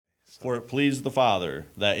For it pleased the Father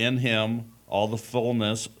that in him all the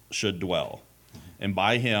fullness should dwell, and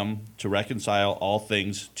by him to reconcile all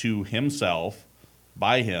things to himself,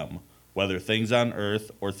 by him, whether things on earth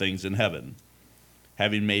or things in heaven,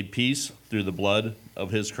 having made peace through the blood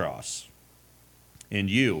of his cross. And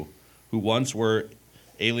you, who once were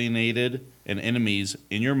alienated and enemies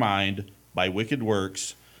in your mind by wicked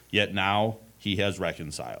works, yet now he has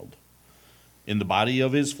reconciled in the body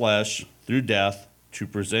of his flesh through death, to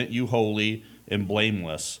present you holy and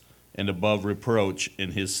blameless and above reproach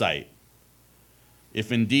in his sight.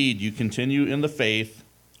 If indeed you continue in the faith,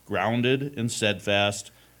 grounded and steadfast,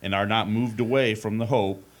 and are not moved away from the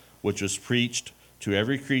hope which was preached to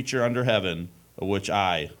every creature under heaven, of which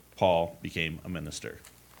I, Paul, became a minister.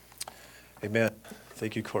 Amen.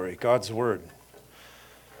 Thank you, Corey. God's word.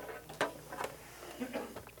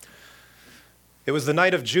 It was the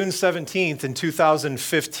night of June 17th in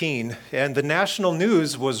 2015, and the national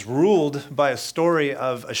news was ruled by a story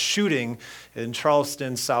of a shooting in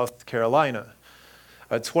Charleston, South Carolina.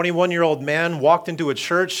 A 21-year-old man walked into a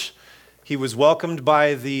church. He was welcomed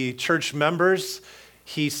by the church members.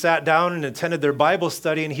 He sat down and attended their Bible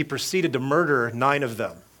study, and he proceeded to murder 9 of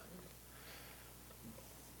them.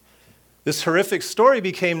 This horrific story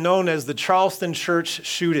became known as the Charleston church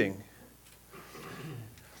shooting.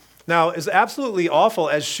 Now, as absolutely awful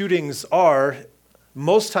as shootings are,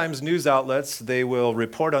 most times news outlets, they will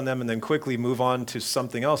report on them and then quickly move on to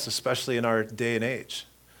something else, especially in our day and age.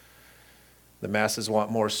 The masses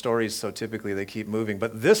want more stories, so typically they keep moving.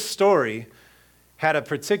 But this story had a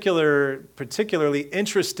particularly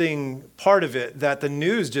interesting part of it, that the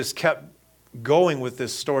news just kept going with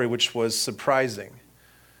this story, which was surprising.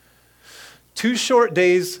 2 short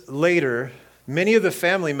days later, many of the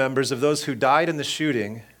family members of those who died in the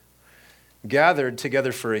shooting gathered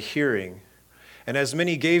together for a hearing. And as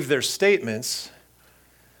many gave their statements,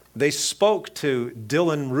 they spoke to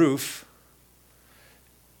Dylan Roof,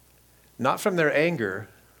 not from their anger,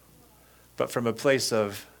 but from a place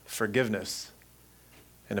of forgiveness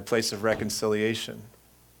and a place of reconciliation.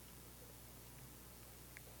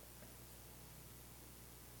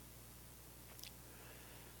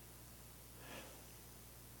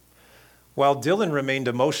 While Dylan remained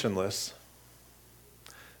emotionless,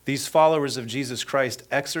 these followers of Jesus Christ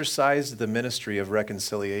exercised the ministry of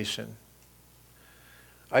reconciliation.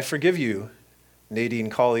 I forgive you, Nadine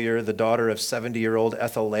Collier, the daughter of 70-year-old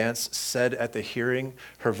Ethel Lance, said at the hearing,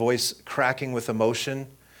 her voice cracking with emotion.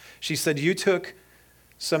 She said, "You took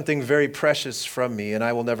something very precious from me, and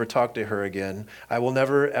I will never talk to her again. I will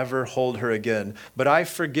never, ever hold her again. But I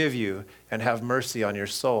forgive you and have mercy on your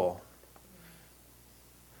soul."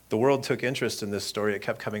 The world took interest in this story. It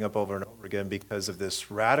kept coming up over and over again because of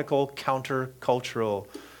this radical countercultural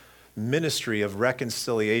ministry of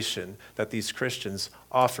reconciliation that these Christians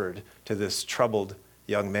offered to this troubled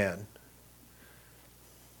young man.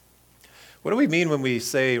 What do we mean when we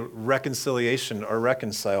say reconciliation or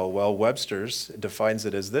reconcile? Well, Webster's defines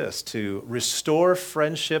it as this: to restore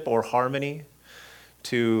friendship or harmony,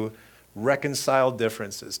 to reconcile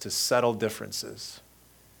differences, to settle differences.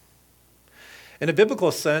 In a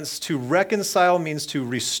biblical sense, to reconcile means to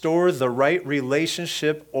restore the right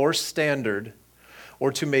relationship or standard,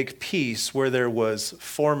 or to make peace where there was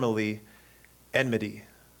formerly enmity.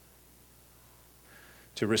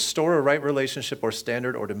 To restore a right relationship or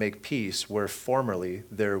standard, or to make peace where formerly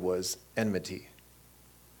there was enmity.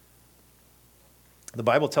 The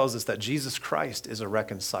Bible tells us that Jesus Christ is a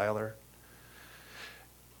reconciler.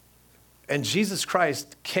 And Jesus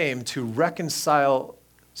Christ came to reconcile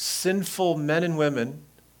sinful men and women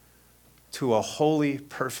to a holy,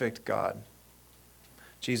 perfect God.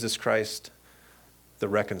 Jesus Christ, the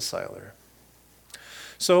reconciler.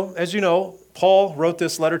 So, as you know, Paul wrote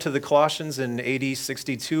this letter to the Colossians in AD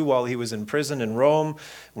 62 while he was in prison in Rome,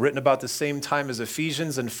 written about the same time as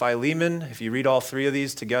Ephesians and Philemon. If you read all 3 of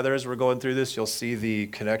these together as we're going through this, you'll see the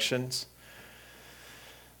connections.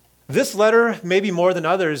 This letter, maybe more than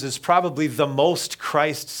others, is probably the most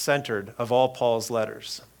Christ-centered of all Paul's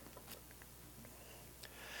letters.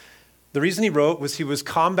 The reason he wrote was he was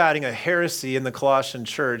combating a heresy in the Colossian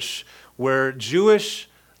church where Jewish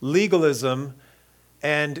legalism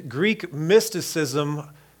and Greek mysticism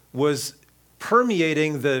was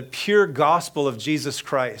permeating the pure gospel of Jesus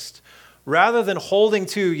Christ. Rather than holding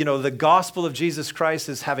to, the gospel of Jesus Christ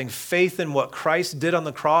as having faith in what Christ did on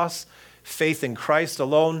the cross, faith in Christ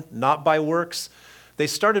alone, not by works, they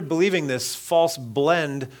started believing this false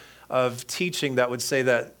blend of teaching that would say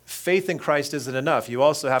that faith in Christ isn't enough. You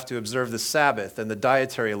also have to observe the Sabbath and the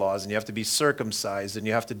dietary laws, and you have to be circumcised, and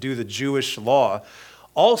you have to do the Jewish law.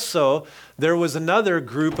 Also, there was another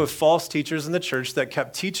group of false teachers in the church that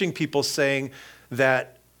kept teaching people, saying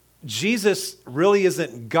that Jesus really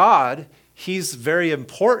isn't God. He's very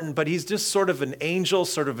important, but he's just sort of an angel,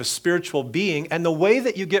 sort of a spiritual being. And the way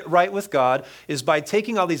that you get right with God is by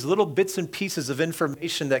taking all these little bits and pieces of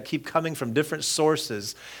information that keep coming from different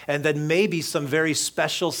sources. And then maybe some very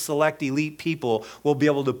special, select, elite people will be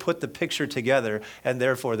able to put the picture together and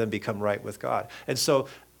therefore then become right with God. And so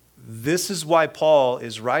this is why Paul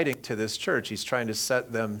is writing to this church. He's trying to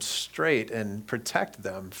set them straight and protect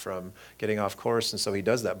them from getting off course. And so he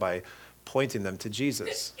does that by pointing them to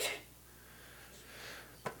Jesus.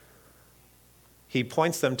 He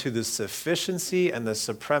points them to the sufficiency and the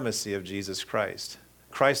supremacy of Jesus Christ.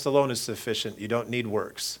 Christ alone is sufficient. You don't need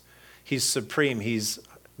works. He's supreme. He's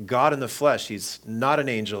God in the flesh. He's not an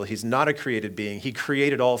angel. He's not a created being. He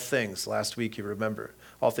created all things. Last week, you remember,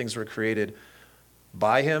 all things were created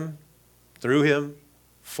by him, through him,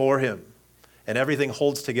 for him. And everything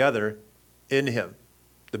holds together in him.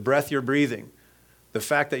 The breath you're breathing, the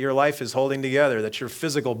fact that your life is holding together, that your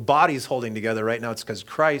physical body's holding together right now, it's because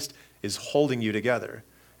Christ is holding you together,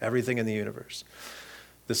 everything in the universe.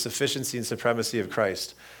 The sufficiency and supremacy of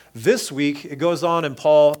Christ. This week, it goes on and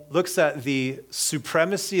Paul looks at the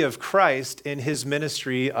supremacy of Christ in his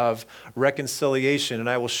ministry of reconciliation. And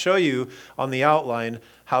I will show you on the outline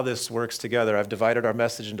how this works together. I've divided our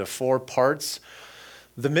message into 4 parts.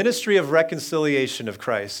 The ministry of reconciliation of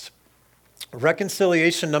Christ.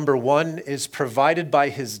 Reconciliation, number 1, is provided by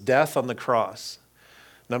his death on the cross.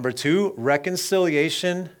 Number 2,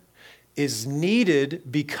 reconciliation is needed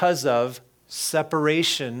because of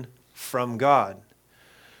separation from God.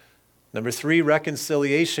 Number 3,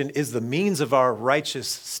 reconciliation is the means of our righteous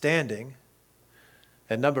standing.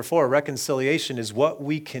 And number 4, reconciliation is what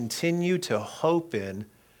we continue to hope in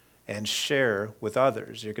and share with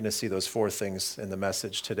others. You're going to see those 4 things in the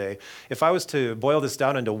message today. If I was to boil this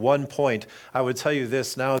down into one point, I would tell you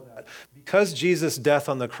this now, that because Jesus' death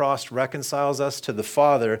on the cross reconciles us to the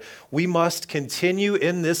Father, we must continue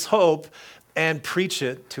in this hope and preach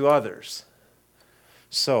it to others.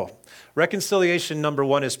 So, reconciliation number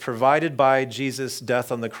 1 is provided by Jesus'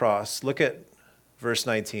 death on the cross. Look at verse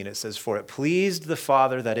 19. It says, "For it pleased the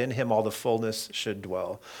Father that in him all the fullness should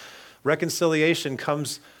dwell." Reconciliation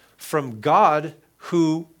comes from God,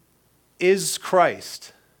 who is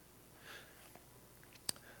Christ.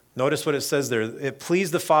 Notice what it says there. It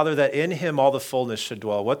pleased the Father that in him all the fullness should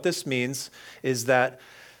dwell. What this means is that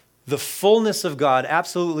the fullness of God,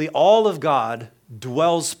 absolutely all of God,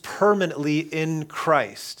 dwells permanently in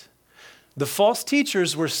Christ. The false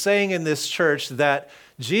teachers were saying in this church that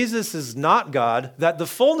Jesus is not God, that the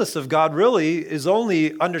fullness of God really is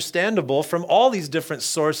only understandable from all these different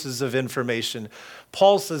sources of information.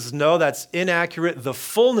 Paul says, no, that's inaccurate. The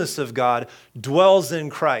fullness of God dwells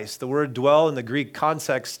in Christ. The word dwell in the Greek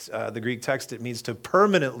context, the Greek text, it means to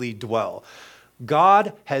permanently dwell.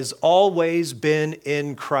 God has always been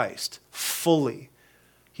in Christ, fully.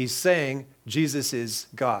 He's saying Jesus is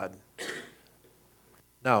God.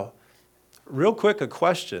 Now, real quick, a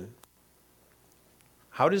question.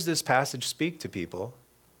 How does this passage speak to people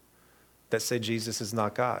that say Jesus is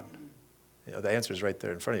not God? You know, the answer is right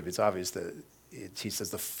there in front of you. It's obvious that he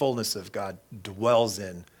says the fullness of God dwells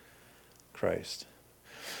in Christ.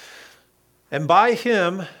 And by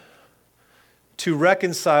him to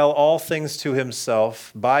reconcile all things to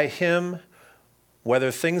himself, by him,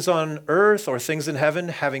 whether things on earth or things in heaven,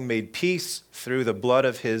 having made peace through the blood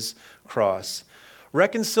of his cross.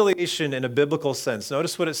 Reconciliation in a biblical sense.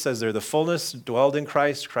 Notice what it says there. The fullness dwelled in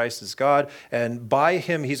Christ. Christ is God. And by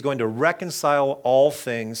him, he's going to reconcile all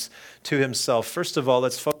things to himself. First of all,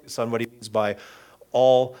 let's focus on what he means by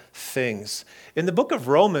all things. In the book of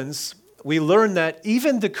Romans, we learn that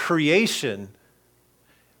even the creation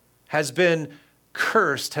has been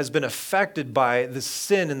cursed, has been affected by the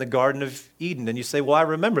sin in the Garden of Eden. And you say, well, I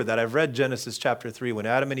remember that. I've read Genesis chapter 3. When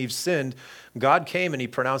Adam and Eve sinned, God came and he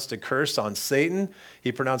pronounced a curse on Satan.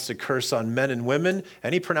 He pronounced a curse on men and women,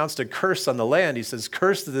 and he pronounced a curse on the land. He says,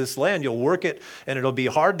 curse to this land. You'll work it, and it'll be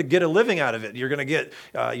hard to get a living out of it. You're going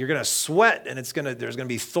to sweat, and there's going to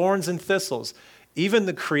be thorns and thistles. Even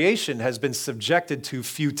the creation has been subjected to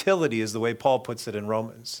futility, is the way Paul puts it in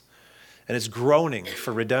Romans. And it's groaning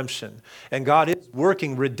for redemption. And God is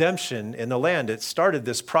working redemption in the land. It started,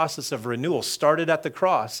 this process of renewal started at the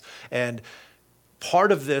cross. And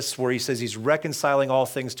part of this, where he says he's reconciling all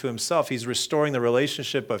things to himself, he's restoring the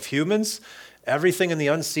relationship of humans, everything in the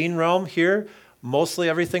unseen realm here, mostly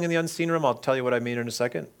everything in the unseen realm, I'll tell you what I mean in a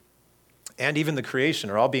second, and even the creation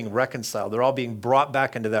are all being reconciled. They're all being brought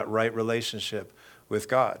back into that right relationship with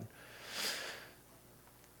God.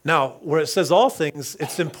 Now, where it says all things,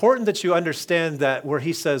 it's important that you understand that where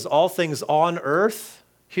he says all things on earth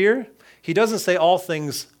here, he doesn't say all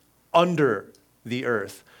things under the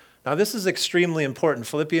earth. Now, this is extremely important.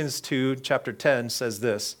 Philippians 2, chapter 10 says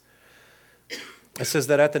this. It says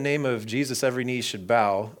that at the name of Jesus, every knee should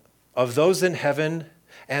bow, of those in heaven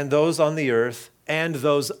and those on the earth and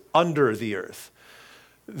those under the earth.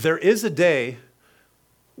 There is a day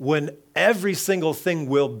when every single thing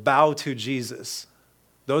will bow to Jesus.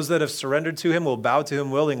 Those that have surrendered to him will bow to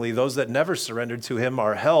him willingly. Those that never surrendered to him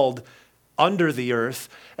are held under the earth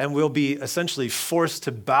and will be essentially forced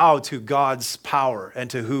to bow to God's power and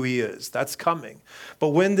to who he is. That's coming. But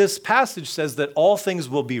when this passage says that all things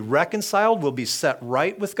will be reconciled, will be set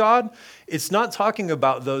right with God, it's not talking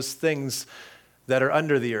about those things that are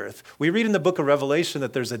under the earth. We read in the book of Revelation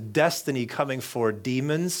that there's a destiny coming for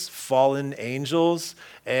demons, fallen angels,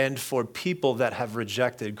 and for people that have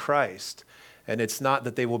rejected Christ. And it's not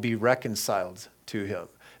that they will be reconciled to him.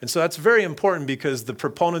 And so that's very important because the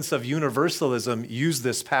proponents of universalism use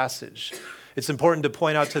this passage. It's important to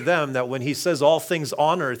point out to them that when he says all things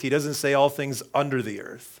on earth, he doesn't say all things under the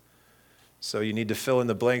earth. So you need to fill in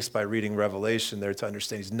the blanks by reading Revelation there to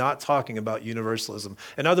understand he's not talking about universalism.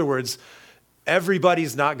 In other words,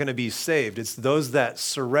 everybody's not going to be saved. It's those that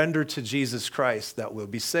surrender to Jesus Christ that will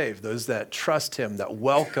be saved. Those that trust him, that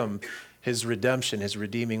welcome his redemption, his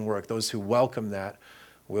redeeming work. Those who welcome that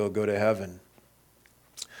will go to heaven.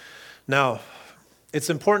 Now, it's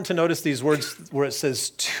important to notice these words where it says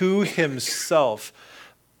to himself.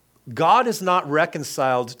 God is not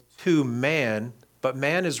reconciled to man, but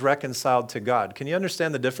man is reconciled to God. Can you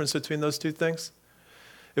understand the difference between those two things?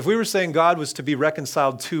 If we were saying God was to be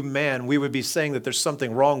reconciled to man, we would be saying that there's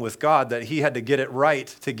something wrong with God, that he had to get it right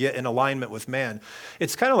to get in alignment with man.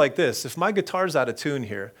 It's kind of like this. If my guitar's out of tune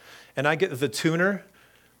here and I get the tuner,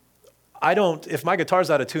 if my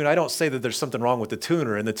guitar's out of tune, I don't say that there's something wrong with the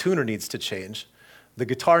tuner and the tuner needs to change. The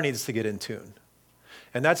guitar needs to get in tune.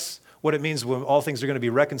 And that's what it means when all things are going to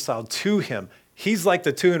be reconciled to him. He's like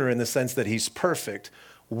the tuner in the sense that he's perfect.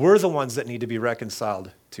 We're the ones that need to be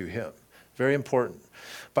reconciled to him. Very important.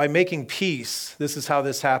 By making peace, this is how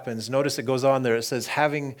this happens. Notice it goes on there. It says,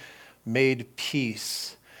 having made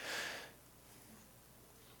peace.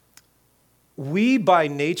 We by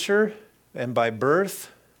nature and by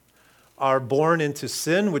birth are born into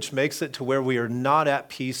sin, which makes it to where we are not at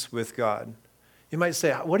peace with God. You might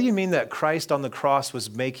say, what do you mean that Christ on the cross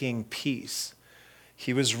was making peace?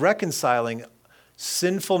 He was reconciling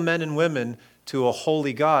sinful men and women to a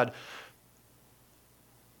holy God.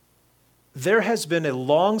 There has been a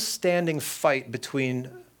long-standing fight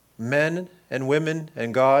between men and women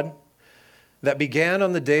and God that began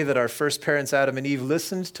on the day that our first parents, Adam and Eve,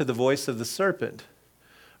 listened to the voice of the serpent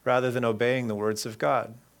rather than obeying the words of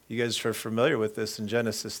God. You guys are familiar with this in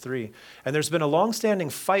Genesis 3. And there's been a long-standing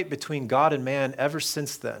fight between God and man ever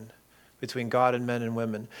since then, between God and men and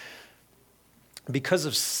women. Because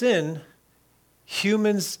of sin,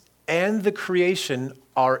 humans and the creation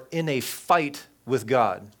are in a fight with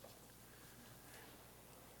God.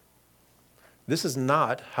 This is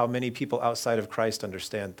not how many people outside of Christ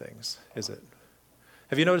understand things, is it?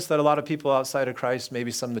 Have you noticed that a lot of people outside of Christ,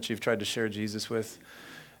 maybe some that you've tried to share Jesus with,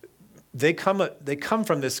 they come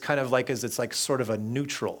from this kind of like as it's like sort of a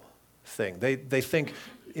neutral thing. They think,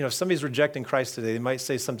 if somebody's rejecting Christ today, they might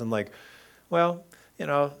say something like, well,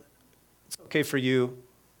 it's okay for you,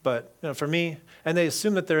 but for me, and they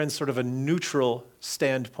assume that they're in sort of a neutral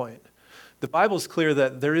standpoint. The Bible's clear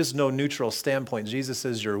that there is no neutral standpoint. Jesus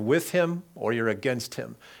says you're with him or you're against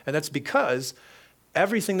him. And that's because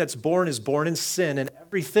everything that's born is born in sin, and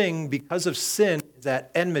everything, because of sin, is at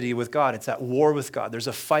enmity with God. It's at war with God. There's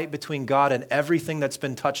a fight between God and everything that's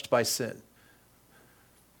been touched by sin.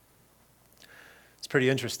 It's pretty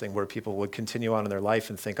interesting where people would continue on in their life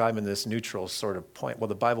and think, I'm in this neutral sort of point. Well,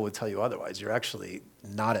 the Bible would tell you otherwise. You're actually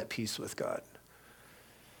not at peace with God.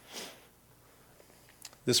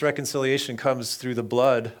 This reconciliation comes through the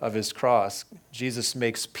blood of his cross. Jesus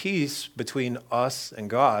makes peace between us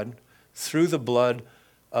and God through the blood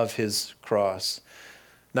of his cross.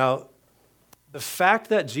 Now, the fact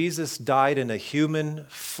that Jesus died in a human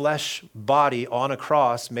flesh body on a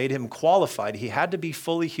cross made him qualified. He had to be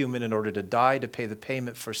fully human in order to die, to pay the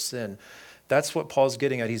payment for sin. That's what Paul's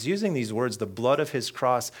getting at. He's using these words, the blood of his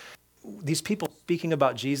cross. These people speaking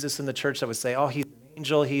about Jesus in the church that would say, oh, he's an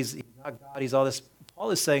angel, he's not God, he's all this. Paul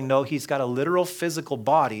is saying, no, he's got a literal physical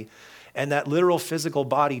body, and that literal physical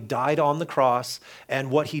body died on the cross, and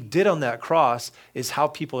what he did on that cross is how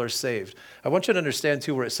people are saved. I want you to understand,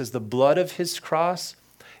 too, where it says the blood of his cross,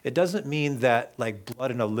 it doesn't mean that like blood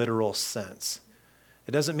in a literal sense.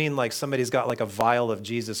 It doesn't mean like somebody's got like a vial of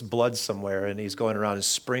Jesus' blood somewhere and he's going around and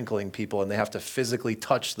sprinkling people and they have to physically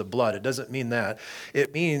touch the blood. It doesn't mean that.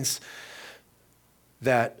 It means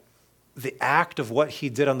that the act of what he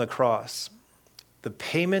did on the cross, the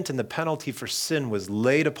payment and the penalty for sin was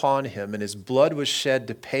laid upon him, and his blood was shed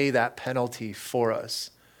to pay that penalty for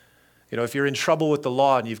us. You know, if you're in trouble with the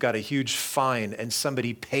law and you've got a huge fine and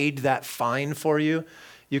somebody paid that fine for you,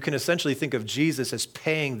 you can essentially think of Jesus as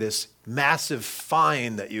paying this massive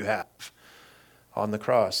fine that you have on the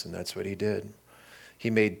cross, and that's what he did. He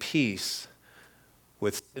made peace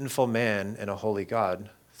with sinful man and a holy God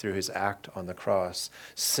through his act on the cross.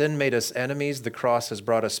 Sin made us enemies. The cross has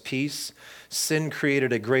brought us peace. Sin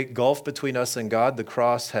created a great gulf between us and God. The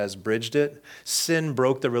cross has bridged it. Sin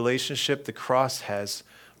broke the relationship. The cross has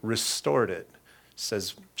restored it,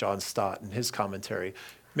 says John Stott in his commentary.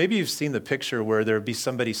 Maybe you've seen the picture where there'd be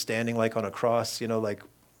somebody standing like on a cross, you know, like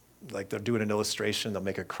they're doing an illustration. They'll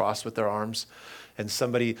make a cross with their arms. And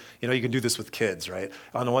somebody, you know, you can do this with kids, right?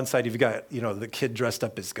 On the one side, you've got, you know, the kid dressed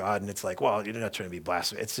up as God, and it's like, well, you're not trying to be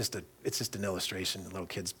blasphemous. It's just an illustration. The little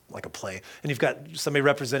kid's like a play. And you've got somebody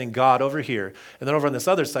representing God over here. And then over on this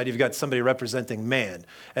other side, you've got somebody representing man.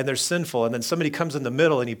 And they're sinful. And then somebody comes in the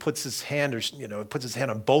middle and he puts his hand, puts his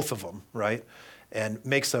hand on both of them, right? And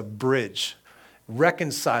makes a bridge,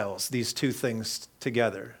 reconciles these two things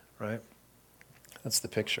together, right? That's the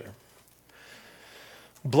picture.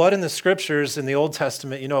 Blood in the scriptures in the Old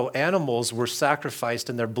Testament, you know, animals were sacrificed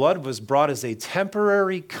and their blood was brought as a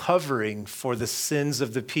temporary covering for the sins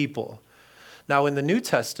of the people. Now, in the New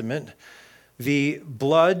Testament, the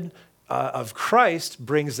blood of Christ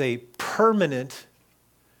brings a permanent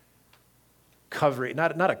covering,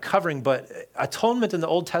 not a covering, but atonement in the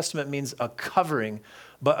Old Testament means a covering,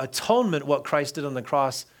 but atonement, what Christ did on the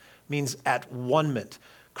cross, means at one-ment.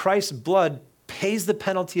 Christ's blood pays the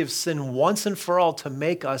penalty of sin once and for all to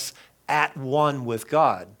make us at one with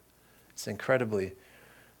God. It's incredibly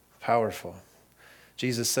powerful.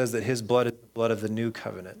 Jesus says that his blood is the blood of the new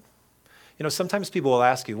covenant. You know, sometimes people will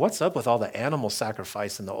ask you, what's up with all the animal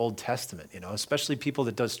sacrifice in the Old Testament? You know, especially people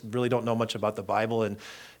that really don't know much about the Bible, and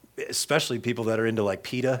especially people that are into like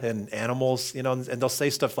PETA and animals, you know, and they'll say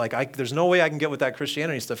stuff like, there's no way I can get with that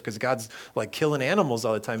Christianity stuff because God's like killing animals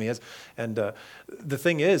all the time he is. And the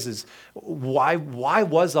thing is why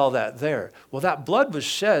was all that there? Well, that blood was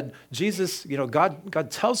shed. Jesus, you know,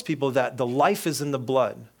 God tells people that the life is in the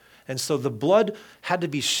blood. And so the blood had to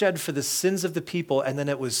be shed for the sins of the people, and then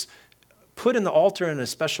it was put in the altar in a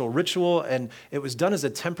special ritual, and it was done as a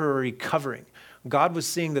temporary covering. God was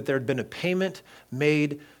seeing that there had been a payment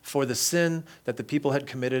made for the sin that the people had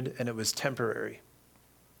committed, and it was temporary.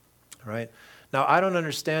 Right? Now, I don't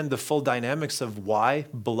understand the full dynamics of why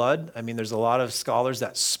blood. I mean, there's a lot of scholars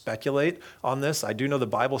that speculate on this. I do know the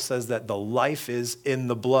Bible says that the life is in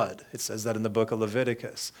the blood. It says that in the book of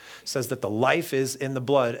Leviticus. It says that the life is in the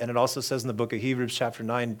blood, and it also says in the book of Hebrews chapter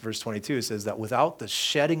 9, verse 22, it says that without the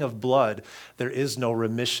shedding of blood, there is no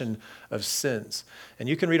remission of sins. And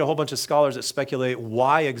you can read a whole bunch of scholars that speculate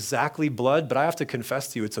why exactly blood, but I have to confess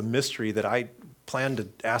to you, it's a mystery that I plan to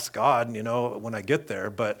ask God, you know, when I get there,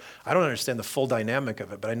 but I don't understand the full dynamic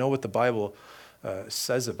of it, but I know what the Bible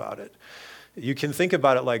says about it. You can think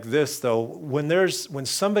about it like this, though. When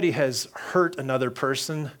somebody has hurt another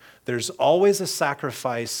person, there's always a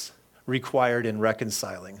sacrifice required in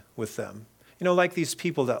reconciling with them. You know, like these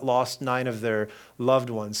people that lost 9 of their loved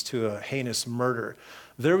ones to a heinous murder.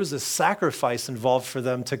 There was a sacrifice involved for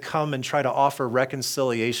them to come and try to offer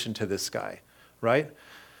reconciliation to this guy, right?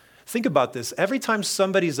 Think about this. Every time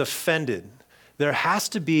somebody's offended, there has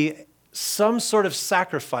to be some sort of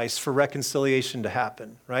sacrifice for reconciliation to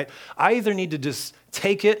happen, right? I either need to just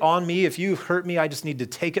take it on me. If you hurt me, I just need to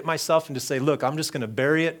take it myself and just say, look, I'm just going to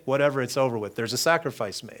bury it, whatever, it's over with. There's a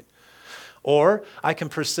sacrifice made. Or I can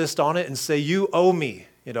persist on it and say, you owe me.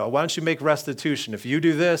 You know, why don't you make restitution? If you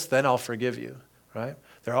do this, then I'll forgive you, right?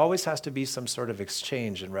 There always has to be some sort of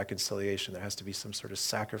exchange and reconciliation. There has to be some sort of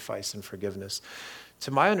sacrifice and forgiveness.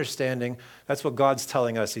 To my understanding, that's what God's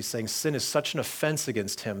telling us. He's saying sin is such an offense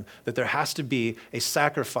against him that there has to be a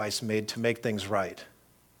sacrifice made to make things right,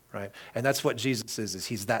 right? And that's what Jesus is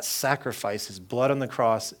he's that sacrifice. His blood on the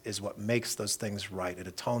cross is what makes those things right. It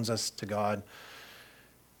atones us to God.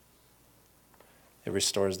 It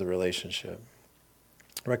restores the relationship.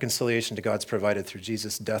 Reconciliation to God's provided through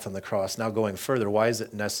Jesus' death on the cross. Now going further, why is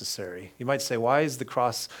it necessary? You might say, why is the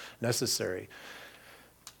cross necessary?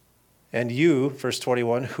 And you, verse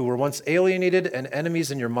 21, who were once alienated and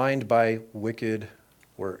enemies in your mind by wicked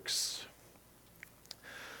works.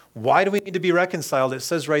 Why do we need to be reconciled? It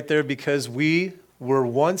says right there, because we were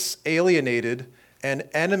once alienated and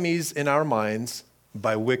enemies in our minds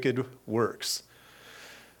by wicked works.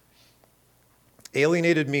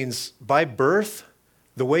 Alienated means by birth,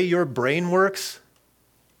 the way your brain works,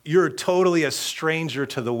 you're totally a stranger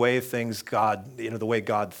to the way the way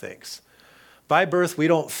God thinks. By birth, we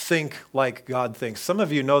don't think like God thinks. Some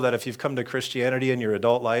of you know that if you've come to Christianity in your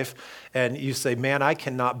adult life and you say, man, I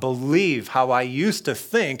cannot believe how I used to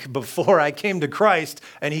think before I came to Christ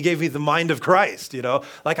and he gave me the mind of Christ,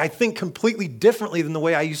 Like I think completely differently than the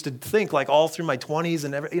way I used to think, like all through my 20s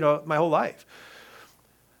and my whole life.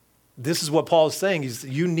 This is what Paul is saying.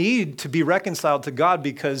 You need to be reconciled to God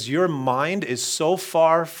because your mind is so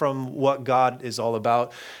far from what God is all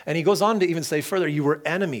about. And he goes on to even say further, you were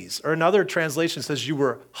enemies. Or another translation says you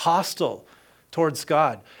were hostile towards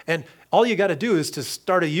God. And all you got to do is to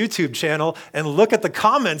start a YouTube channel and look at the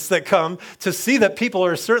comments that come to see that people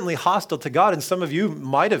are certainly hostile to God. And some of you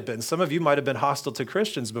might have been. Some of you might have been hostile to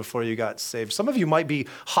Christians before you got saved. Some of you might be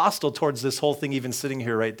hostile towards this whole thing even sitting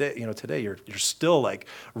here right there. Today you're still like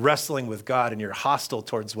wrestling with God and you're hostile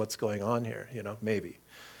towards what's going on here, maybe.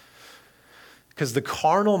 Because the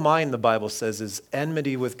carnal mind, the Bible says, is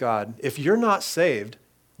enmity with God. If you're not saved,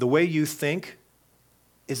 the way you think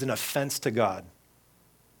is an offense to God.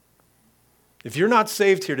 If you're not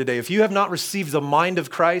saved here today, if you have not received the mind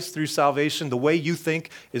of Christ through salvation, the way you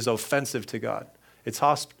think is offensive to God. It's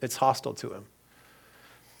hostile to him.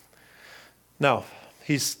 Now,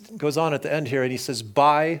 he goes on at the end here and he says,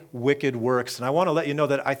 by wicked works. And I want to let you know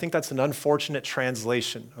that I think that's an unfortunate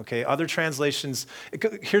translation, okay? Other translations,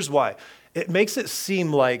 here's why. It makes it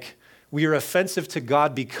seem like we are offensive to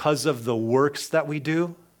God because of the works that we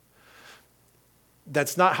do.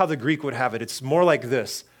 That's not how the Greek would have it. It's more like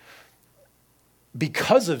this.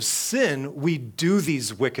 Because of sin, we do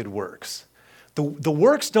these wicked works. The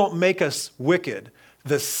works don't make us wicked.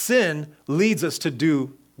 The sin leads us to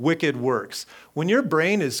do wicked works. When your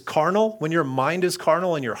brain is carnal, when your mind is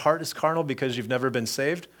carnal and your heart is carnal because you've never been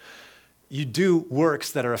saved, you do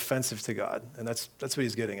works that are offensive to God. And that's what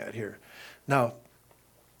he's getting at here. Now,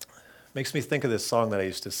 makes me think of this song that I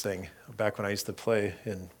used to sing back when I used to play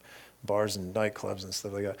in bars and nightclubs and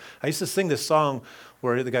stuff like that. I used to sing this song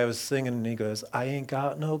where the guy was singing and he goes, I ain't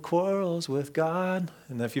got no quarrels with God.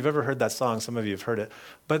 And if you've ever heard that song, some of you have heard it.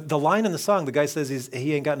 But the line in the song, the guy says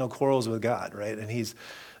he ain't got no quarrels with God, right? And he's,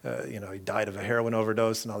 he died of a heroin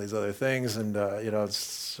overdose and all these other things. And,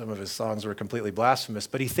 some of his songs were completely blasphemous.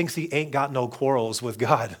 But he thinks he ain't got no quarrels with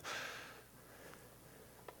God.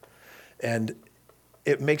 And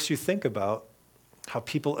it makes you think about how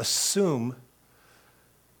people assume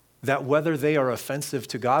that whether they are offensive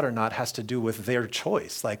to God or not has to do with their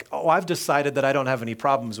choice. Like, I've decided that I don't have any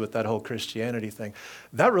problems with that whole Christianity thing.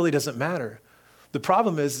 That really doesn't matter. The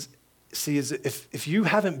problem is if you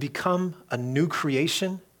haven't become a new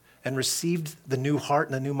creation and received the new heart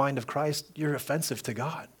and the new mind of Christ, you're offensive to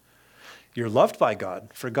God. You're loved by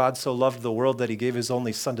God, for God so loved the world that he gave his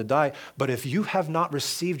only son to die. But if you have not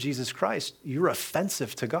received Jesus Christ, you're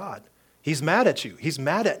offensive to God. He's mad at you.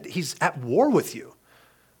 He's at war with you.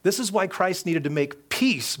 This is why Christ needed to make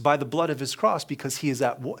peace by the blood of his cross, because he is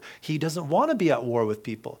at war. He doesn't want to be at war with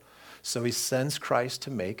people. So he sends Christ to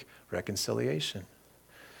make reconciliation.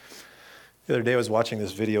 The other day I was watching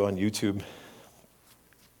this video on YouTube.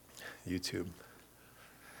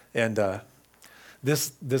 And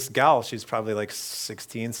this gal, she's probably like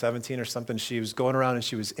 16, 17 or something. She was going around and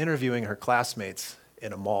she was interviewing her classmates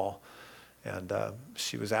in a mall. And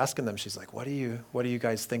she was asking them, she's like, what do you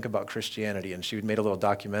guys think about Christianity? And she had made a little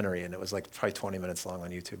documentary, and it was like probably 20 minutes long on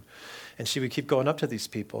YouTube. And she would keep going up to these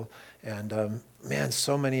people, and man,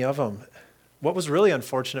 so many of them. What was really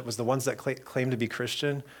unfortunate was the ones that claimed to be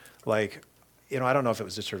Christian. Like, I don't know if it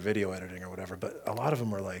was just her video editing or whatever, but a lot of them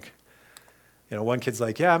were like, one kid's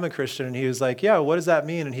like, yeah, I'm a Christian. And he was like, yeah, what does that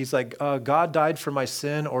mean? And he's like, God died for my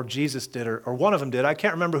sin, or Jesus did, or one of them did. I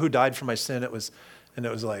can't remember who died for my sin. It was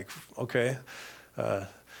like, okay,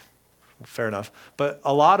 fair enough. But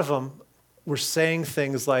a lot of them were saying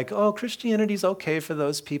things like, oh, Christianity's okay for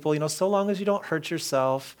those people, so long as you don't hurt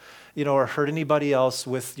yourself, or hurt anybody else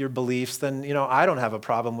with your beliefs, then, I don't have a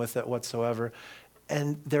problem with it whatsoever.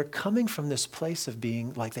 And they're coming from this place of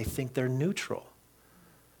being like they think they're neutral,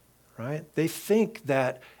 right? They think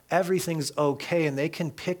that everything's okay and they can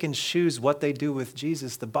pick and choose what they do with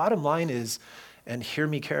Jesus. The bottom line is, and hear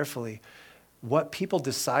me carefully, what people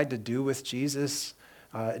decide to do with Jesus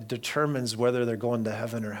determines whether they're going to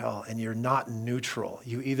heaven or hell. And you're not neutral.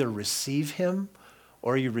 You either receive him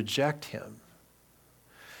or you reject him.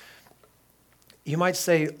 You might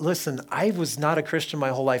say, listen, I was not a Christian my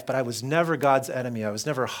whole life, but I was never God's enemy. I was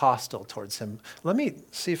never hostile towards him. Let me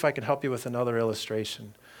see if I can help you with another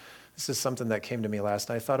illustration. This is something that came to me last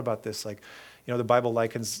night. I thought about this. Like, The Bible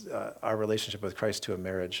likens our relationship with Christ to a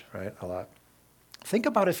marriage, right? A lot. Think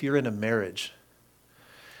about if you're in a marriage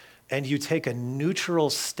and you take a neutral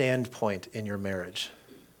standpoint in your marriage,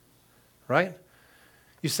 right?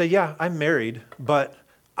 You say, yeah, I'm married, but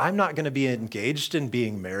I'm not going to be engaged in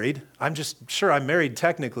being married. I'm married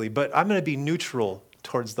technically, but I'm going to be neutral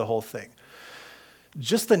towards the whole thing.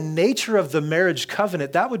 Just the nature of the marriage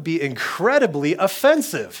covenant, that would be incredibly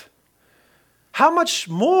offensive. How much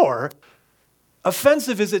more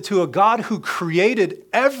offensive is it to a God who created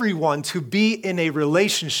everyone to be in a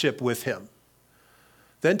relationship with him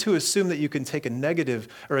than to assume that you can take a negative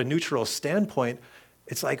or a neutral standpoint?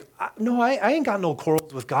 It's like, no, I ain't got no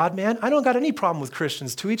quarrels with God, man. I don't got any problem with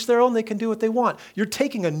Christians. To each their own, they can do what they want. You're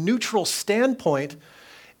taking a neutral standpoint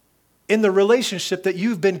in the relationship that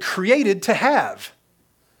you've been created to have.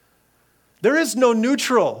 There is no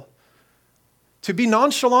neutral. To be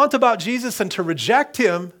nonchalant about Jesus and to reject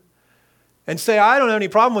him and say, I don't have any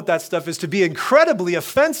problem with that stuff, is to be incredibly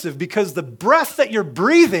offensive, because the breath that you're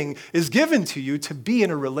breathing is given to you to be in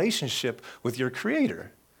a relationship with your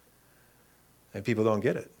Creator. And people don't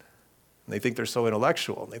get it. And they think they're so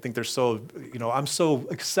intellectual. And they think they're so, I'm so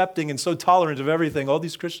accepting and so tolerant of everything. All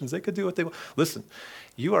these Christians, they could do what they want. Listen,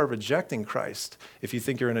 you are rejecting Christ if you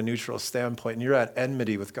think you're in a neutral standpoint and you're at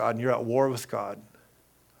enmity with God and you're at war with God,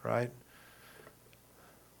 right?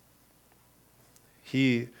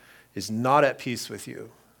 He is not at peace with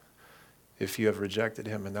you if you have rejected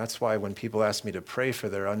him. And that's why when people ask me to pray for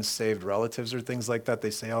their unsaved relatives or things like that,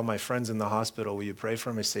 they say, oh, my friend's in the hospital, will you pray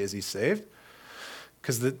for him? I say, is he saved?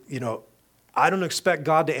 Because, I don't expect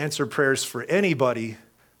God to answer prayers for anybody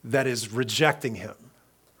that is rejecting him,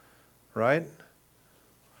 right?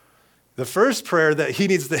 The first prayer that he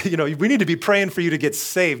needs to, we need to be praying for you to get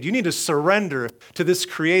saved. You need to surrender to this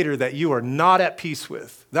Creator that you are not at peace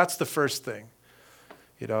with. That's the first thing.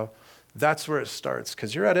 That's where it starts,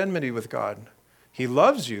 because you're at enmity with God. He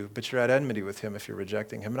loves you, but you're at enmity with him if you're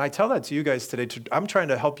rejecting him. And I tell that to you guys today. I'm trying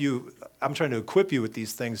to help you. I'm trying to equip you with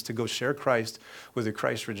these things to go share Christ with a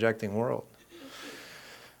Christ-rejecting world.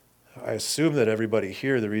 I assume that everybody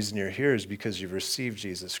here, the reason you're here is because you've received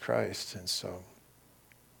Jesus Christ. And so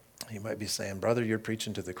you might be saying, brother, you're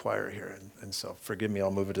preaching to the choir here. And so forgive me,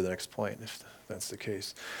 I'll move it to the next point if that's the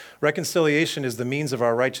case. Reconciliation is the means of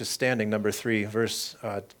our righteous standing, number 3, verse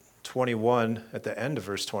 21, at the end of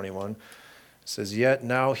verse 21. It says, yet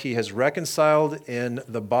now he has reconciled in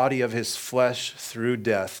the body of his flesh through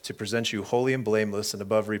death to present you holy and blameless and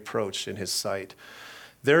above reproach in his sight.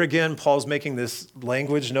 There again, Paul's making this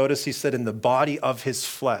language. Notice he said in the body of his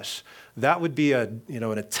flesh. That would be an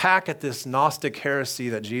attack at this Gnostic heresy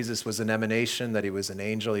that Jesus was an emanation, that he was an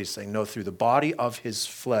angel. He's saying, no, through the body of his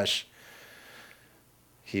flesh,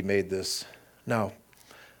 he made this. Now,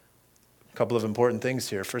 a couple of important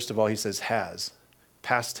things here. First of all, he says has,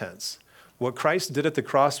 past tense. What Christ did at the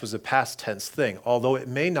cross was a past tense thing, although it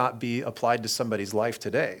may not be applied to somebody's life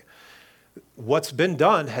today. What's been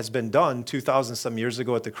done has been done 2,000 some years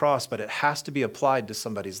ago at the cross, but it has to be applied to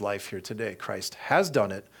somebody's life here today. Christ has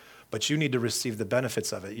done it, but you need to receive the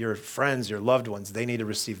benefits of it. Your friends, your loved ones, they need to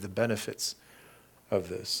receive the benefits of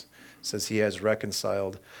this. It says he has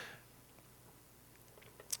reconciled.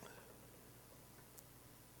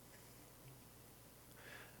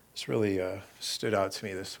 It's really stood out to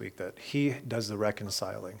me this week that he does the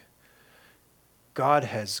reconciling. God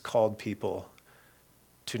has called people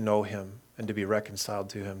to know him and to be reconciled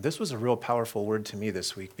to him. This was a real powerful word to me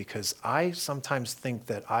this week, because I sometimes think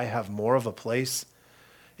that I have more of a place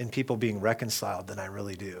in people being reconciled than I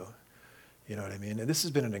really do. You know what I mean? And this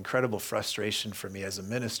has been an incredible frustration for me as a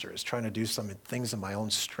minister, is trying to do some things in my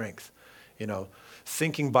own strength.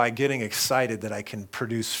 Thinking by getting excited that I can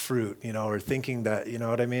produce fruit, or thinking that,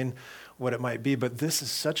 what I mean, what it might be. But this is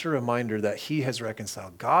such a reminder that he has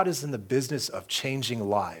reconciled. God is in the business of changing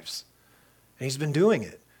lives. And he's been doing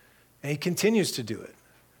it. And he continues to do it.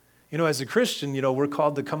 As a Christian, we're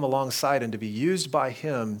called to come alongside and to be used by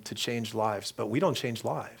him to change lives. But we don't change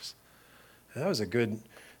lives. And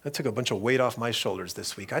that took a bunch of weight off my shoulders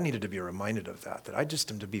this week. I needed to be reminded of that I just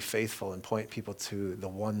am to be faithful and point people to the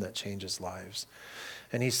one that changes lives.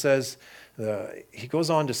 And he says, he goes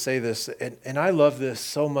on to say this, and I love this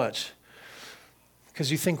so much,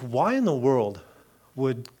 because you think, why in the world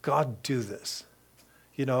would God do this?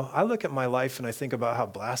 I look at my life and I think about how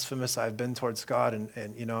blasphemous I've been towards God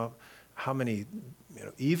and how many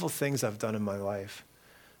evil things I've done in my life.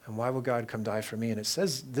 And why would God come die for me? And it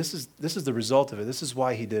says this is the result of it. This is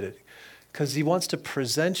why he did it. Because he wants to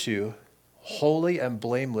present you holy and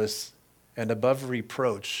blameless and above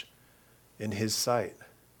reproach in his sight.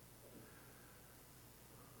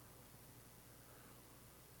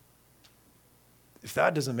 if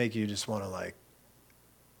that doesn't make you just want to like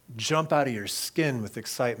jump out of your skin with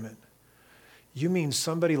excitement, you mean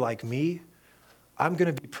somebody like me, I'm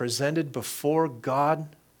going to be presented before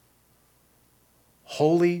God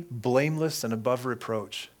holy, blameless, and above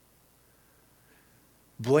reproach.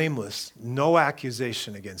 Blameless, no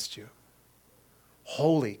accusation against you.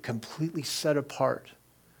 Holy, completely set apart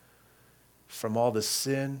from all the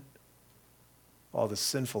sin, all the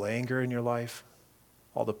sinful anger in your life,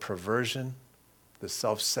 all the perversion, the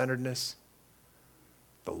self-centeredness,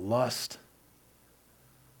 the lust.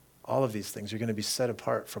 All of these things, you're going to be set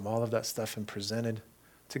apart from all of that stuff and presented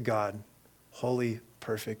to God, holy,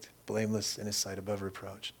 perfect, blameless, in his sight, above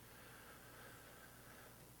reproach.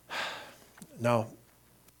 Now,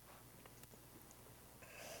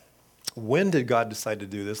 when did God decide to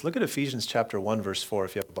do this? Look at Ephesians chapter 1, verse 4,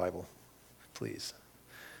 if you have a Bible, please.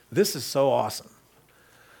 This is so awesome.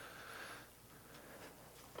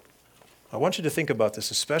 I want you to think about this,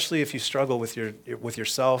 especially if you struggle with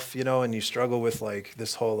yourself, and you struggle with like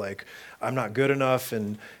this whole like, I'm not good enough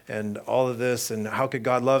and all of this, and how could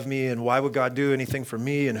God love me, and why would God do anything for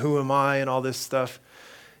me, and who am I, and all this stuff.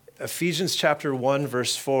 Ephesians chapter 1,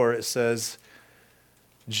 verse 4, it says,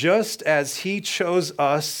 just as he chose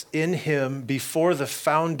us in him before the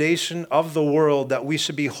foundation of the world, that we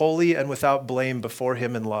should be holy and without blame before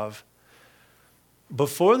him in love.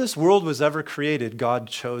 Before this world was ever created, God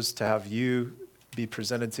chose to have you be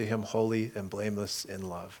presented to him holy and blameless in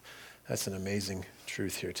love. That's an amazing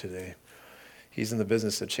truth here today. He's in the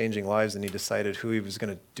business of changing lives, and he decided who he was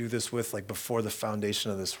going to do this with, like before the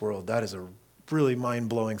foundation of this world. That is a really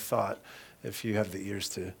mind-blowing thought if you have the ears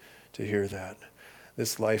to hear that.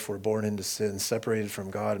 This life, we're born into sin, separated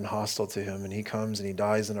from God and hostile to him, and he comes and he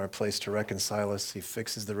dies in our place to reconcile us. He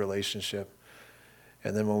fixes the relationship.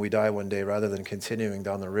 And then when we die one day, rather than continuing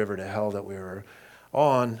down the river to hell that we were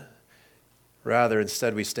on, rather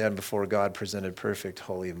instead we stand before God presented perfect,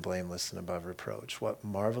 holy, and blameless, and above reproach. What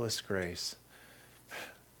marvelous grace.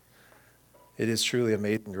 It is truly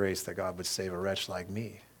amazing grace that God would save a wretch like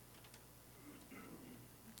me.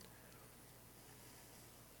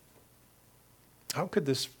 How could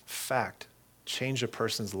this fact change a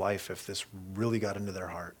person's life if this really got into their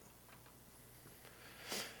heart?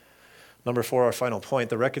 Number 4, our final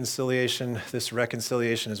point, this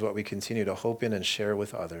reconciliation is what we continue to hope in and share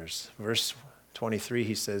with others. Verse 23,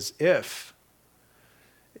 he says, if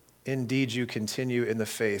indeed you continue in the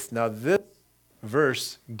faith. Now this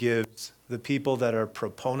verse gives the people that are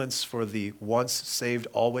proponents for the once saved,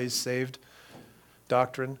 always saved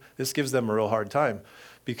doctrine, this gives them a real hard time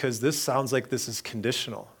because this sounds like this is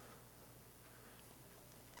conditional.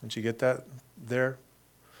 Did you get that there?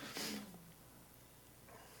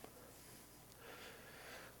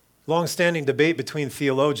 Long-standing debate between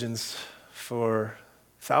theologians for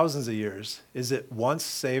thousands of years. Is it once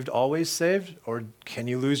saved, always saved? Or can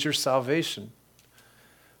you lose your salvation?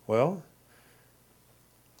 Well,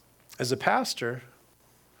 as a pastor,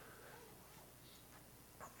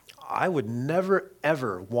 I would never,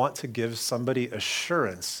 ever want to give somebody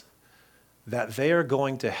assurance that they are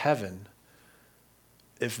going to heaven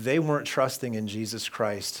if they weren't trusting in Jesus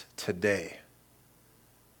Christ today.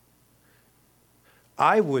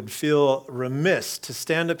 I would feel remiss to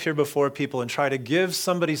stand up here before people and try to give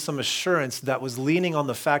somebody some assurance that was leaning on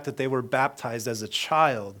the fact that they were baptized as a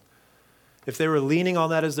child. If they were leaning on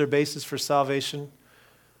that as their basis for salvation,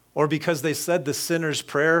 or because they said the sinner's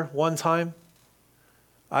prayer one time,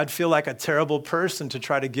 I'd feel like a terrible person to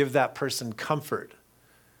try to give that person comfort.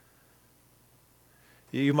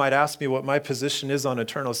 You might ask me what my position is on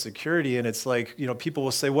eternal security, and it's like, people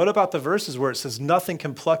will say, what about the verses where it says nothing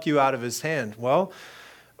can pluck you out of his hand? Well,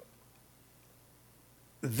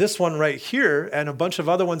 this one right here and a bunch of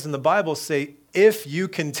other ones in the Bible say, if you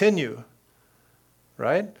continue,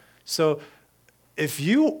 right? So if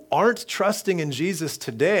you aren't trusting in Jesus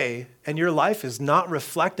today and your life is not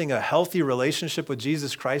reflecting a healthy relationship with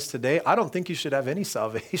Jesus Christ today, I don't think you should have any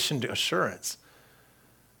salvation assurance.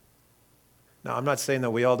 Now, I'm not saying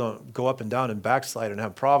that we all don't go up and down and backslide and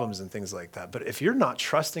have problems and things like that. But if you're not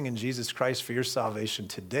trusting in Jesus Christ for your salvation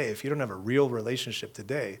today, if you don't have a real relationship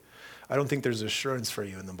today, I don't think there's assurance for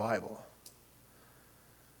you in the Bible.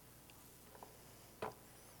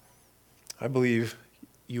 I believe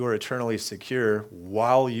you are eternally secure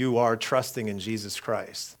while you are trusting in Jesus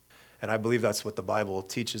Christ. And I believe that's what the Bible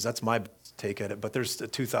teaches. That's my take at it. But there's a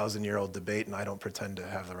 2,000-year-old debate, and I don't pretend to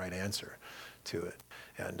have the right answer to it.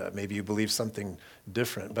 And maybe you believe something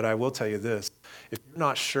different. But I will tell you this. If you're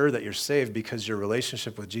not sure that you're saved because your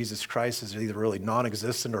relationship with Jesus Christ is either really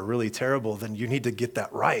non-existent or really terrible, then you need to get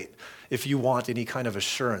that right if you want any kind of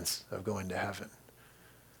assurance of going to heaven.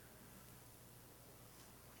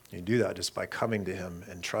 You do that just by coming to him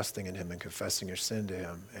and trusting in him and confessing your sin to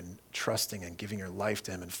him and trusting and giving your life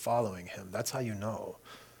to him and following him. That's how you know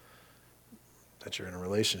that you're in a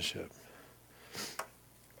relationship.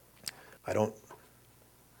 I don't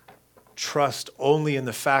trust only in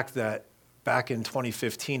the fact that back in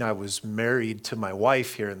 2015 I was married to my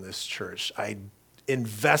wife here in this church. I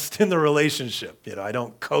invest in the relationship. I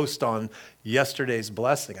don't coast on yesterday's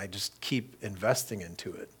blessing. I just keep investing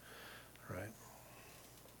into it, right?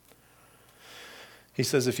 He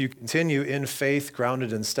says, if you continue in faith,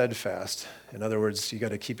 grounded and steadfast, in other words, you got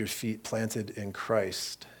to keep your feet planted in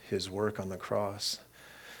Christ, his work on the cross,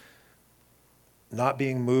 not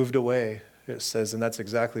being moved away. It says, and that's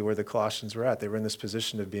exactly where the Colossians were at. They were in this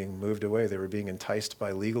position of being moved away. They were being enticed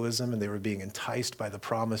by legalism, and they were being enticed by the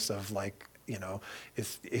promise of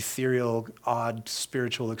ethereal, odd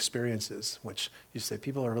spiritual experiences, which you say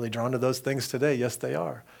people are really drawn to those things today. Yes, they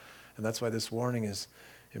are. And that's why this warning is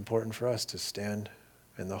important for us to stand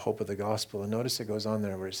in the hope of the gospel. And notice it goes on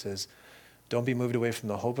there where it says, don't be moved away from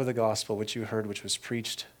the hope of the gospel which you heard, which was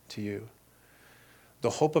preached to you. The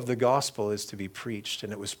hope of the gospel is to be preached,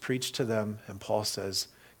 and it was preached to them, and Paul says,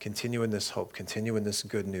 continue in this hope, continue in this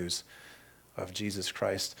good news of Jesus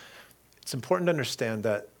Christ. It's important to understand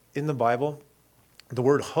that in the Bible, the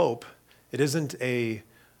word hope, it isn't a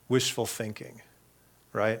wishful thinking,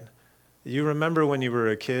 right? You remember when you were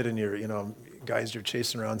a kid and you're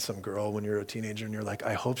chasing around some girl when you're a teenager and you're like,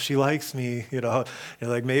 I hope she likes me, You're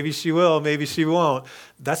like, maybe she will, maybe she won't.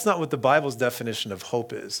 That's not what the Bible's definition of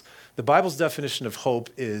hope is. The Bible's definition of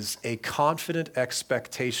hope is a confident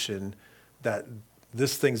expectation that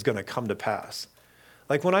this thing's going to come to pass.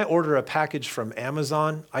 Like when I order a package from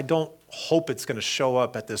Amazon, I don't hope it's going to show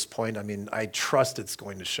up at this point. I trust it's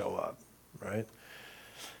going to show up, right?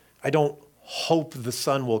 I don't hope the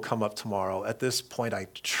sun will come up tomorrow. At this point, I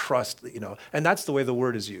trust, and that's the way the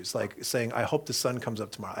word is used, like saying, I hope the sun comes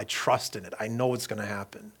up tomorrow. I trust in it. I know it's going to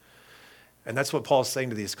happen. And that's what Paul's saying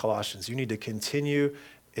to these Colossians. You need to continue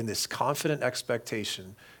in this confident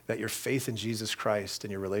expectation that your faith in Jesus Christ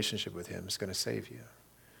and your relationship with him is going to save you.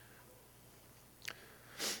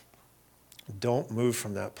 Don't move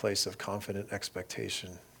from that place of confident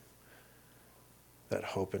expectation, that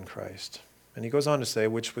hope in Christ. And he goes on to say,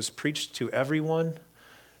 which was preached to everyone,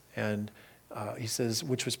 and he says,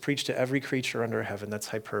 which was preached to every creature under heaven. That's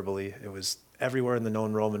hyperbole. It was everywhere in the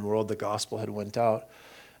known Roman world the gospel had went out,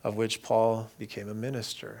 of which Paul became a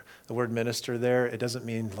minister. The word minister there, it doesn't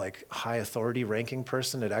mean like high authority ranking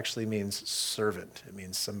person. It actually means servant. It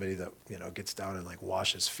means somebody that, gets down and like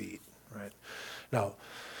washes feet, right? Now,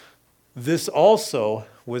 this also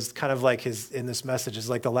was kind of like in this message is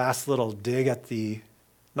like the last little dig at the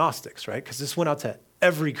Gnostics, right? Because this went out to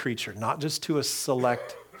every creature, not just to a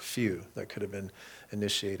select few that could have been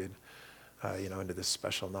initiated, into this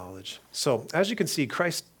special knowledge. So as you can see,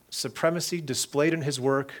 Christ's supremacy displayed in his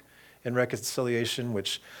work in reconciliation,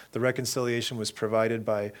 which the reconciliation was provided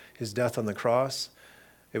by his death on the cross.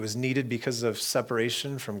 It was needed because of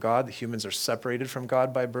separation from God. The humans are separated from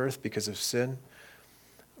God by birth because of sin.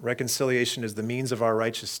 Reconciliation is the means of our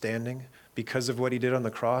righteous standing. Because of what he did on the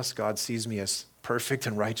cross, God sees me as perfect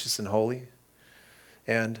and righteous and holy.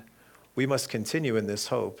 And we must continue in this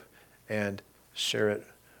hope and share it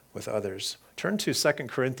with others. Turn to 2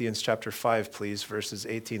 Corinthians chapter 5, please, verses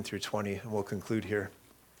 18 through 20, and we'll conclude here.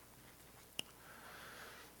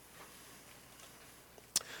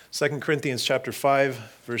 2 Corinthians chapter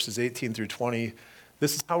 5, verses 18 through 20.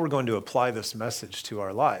 This is how we're going to apply this message to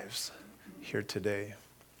our lives here today.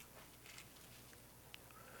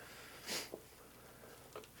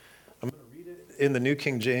 I'm going to read it in the New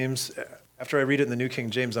King James. After I read it in the New King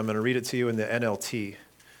James, I'm going to read it to you in the NLT.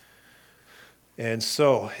 And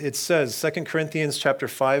so it says, 2 Corinthians chapter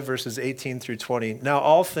 5, verses 18 through 20. Now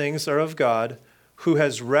all things are of God, who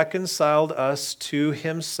has reconciled us to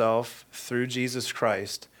himself through Jesus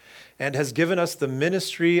Christ, and has given us the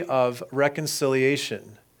ministry of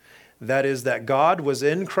reconciliation. That is, that God was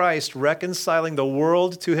in Christ reconciling the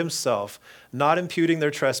world to himself, not imputing their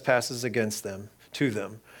trespasses against them, to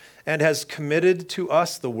them, and has committed to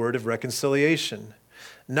us the word of reconciliation.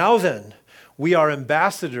 Now then, we are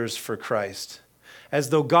ambassadors for Christ. As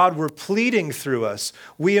though God were pleading through us,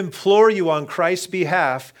 we implore you on Christ's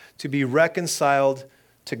behalf to be reconciled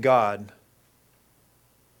to God.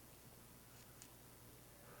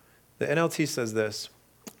 The NLT says this: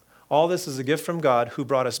 all this is a gift from God who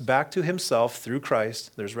brought us back to himself through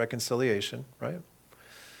Christ. There's reconciliation, right?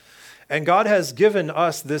 And God has given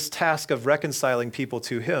us this task of reconciling people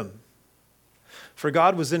to him. For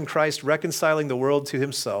God was in Christ reconciling the world to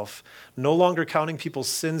himself, no longer counting people's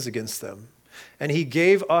sins against them. And he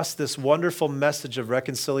gave us this wonderful message of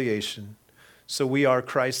reconciliation. So we are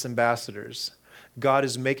Christ's ambassadors. God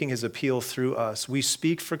is making his appeal through us. We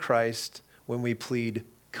speak for Christ when we plead,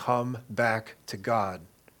 come back to God.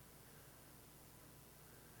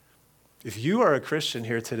 If you are a Christian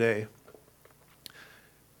here today,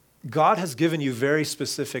 God has given you very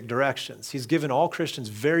specific directions. He's given all Christians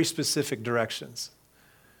very specific directions.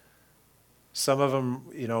 Some of them,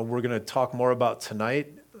 we're going to talk more about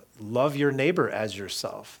tonight. Love your neighbor as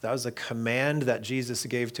yourself. That was a command that Jesus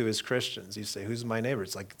gave to his Christians. You say, who's my neighbor?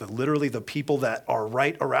 It's like literally the people that are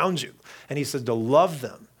right around you. And he said to love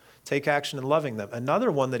them, take action in loving them.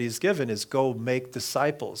 Another one that he's given is go make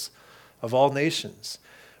disciples of all nations,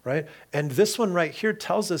 right? And this one right here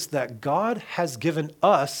tells us that God has given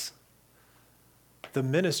us the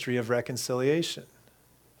ministry of reconciliation.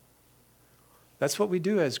 That's what we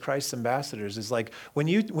do as Christ's ambassadors, is like when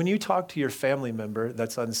you talk to your family member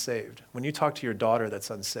that's unsaved, when you talk to your daughter that's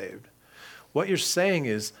unsaved, what you're saying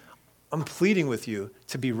is, I'm pleading with you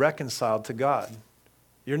to be reconciled to God.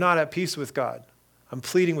 You're not at peace with God. I'm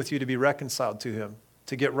pleading with you to be reconciled to him,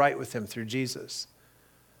 to get right with him through Jesus.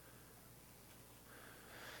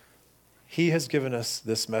 He has given us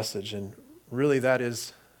this message, and really that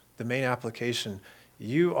is the main application.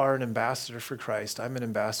 You are an ambassador for Christ. I'm an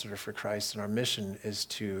ambassador for Christ, and our mission is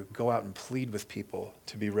to go out and plead with people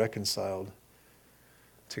to be reconciled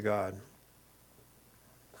to God.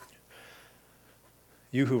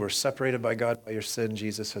 You who were separated by God by your sin,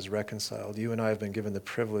 Jesus has reconciled. You and I have been given the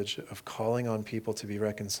privilege of calling on people to be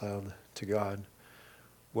reconciled to God.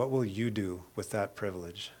 What will you do with that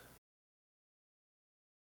privilege?